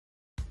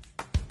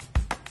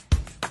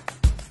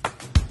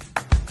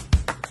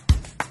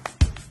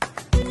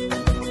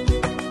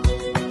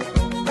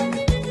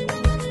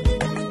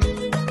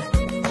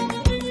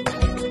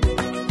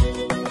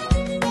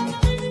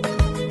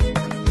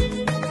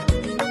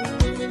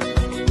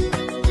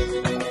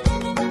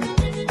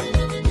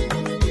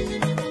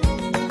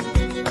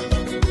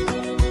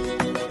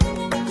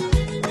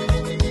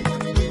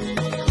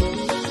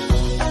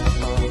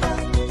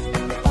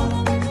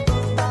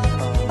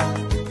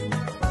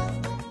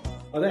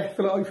Hi there,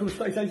 Philip Oak from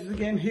Estate Agents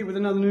again, here with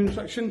another new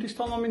introduction. This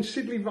time I'm in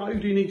Sidley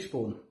Road in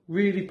Eastbourne.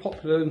 Really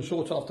popular and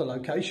sought after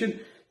location in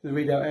the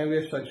Redale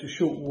area, so it's a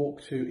short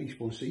walk to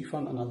Eastbourne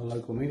seafront and other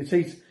local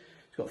amenities.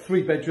 It's got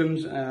 3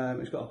 bedrooms,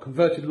 it's got a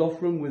converted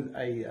loft room with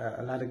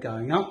a ladder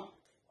going up.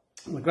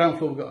 On the ground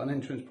floor we've got an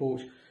entrance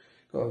porch,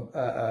 got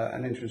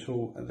an entrance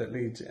hall that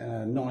leads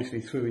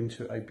nicely through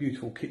into a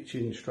beautiful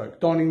kitchen stroke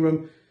dining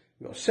room.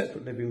 We've got a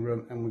separate living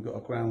room and we've got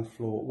a ground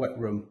floor wet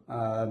room.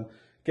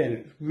 Again,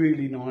 it's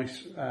really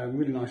nice,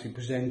 really nicely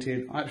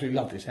presented. I absolutely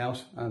love this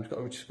house.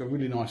 It's got a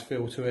really nice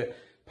feel to it.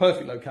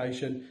 Perfect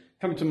location.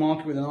 Coming to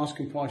market with an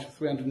asking price of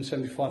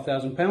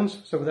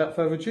 £375,000. So without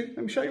further ado,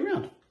 let me show you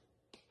around.